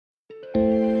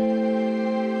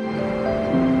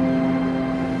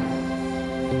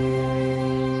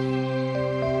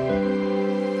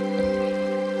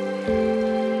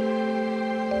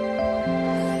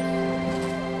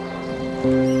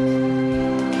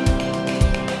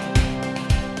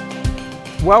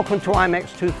Welcome to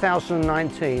IMEX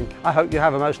 2019. I hope you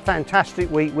have a most fantastic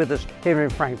week with us here in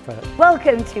Frankfurt.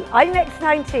 Welcome to IMEX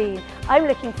 19. I'm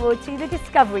looking forward to the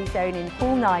Discovery Zone in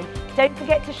Hall 9. Don't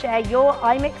forget to share your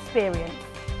IMEX experience.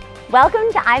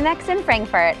 Welcome to IMEX in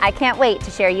Frankfurt. I can't wait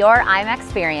to share your IMEX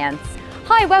experience.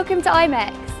 Hi, welcome to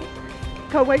IMEX.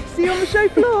 Can't wait to see you on the show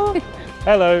floor.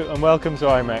 Hello and welcome to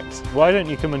IMEX. Why don't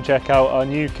you come and check out our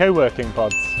new co-working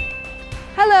pods?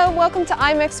 Hello, welcome to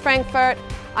IMEX Frankfurt.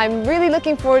 I'm really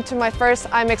looking forward to my first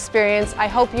IMEX experience. I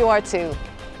hope you are too.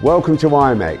 Welcome to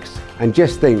IMEX. And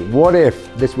just think, what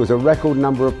if this was a record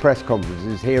number of press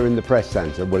conferences here in the Press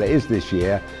Centre? Well, it is this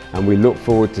year, and we look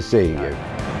forward to seeing you.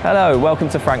 Hello, welcome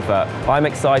to Frankfurt. I'm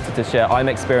excited to share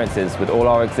IMEX experiences with all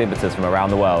our exhibitors from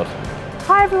around the world.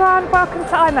 Hi everyone, welcome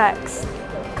to IMEX.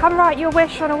 Come write your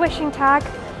wish on a wishing tag,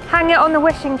 hang it on the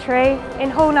wishing tree in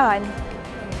Hall 9.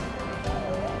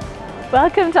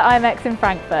 Welcome to IMEX in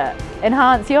Frankfurt.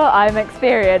 Enhance your IMEX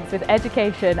experience with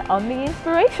education on the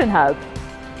Inspiration Hub.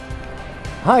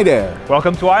 Hi there.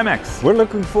 Welcome to IMEX. We're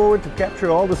looking forward to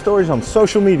capture all the stories on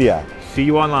social media. See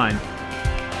you online.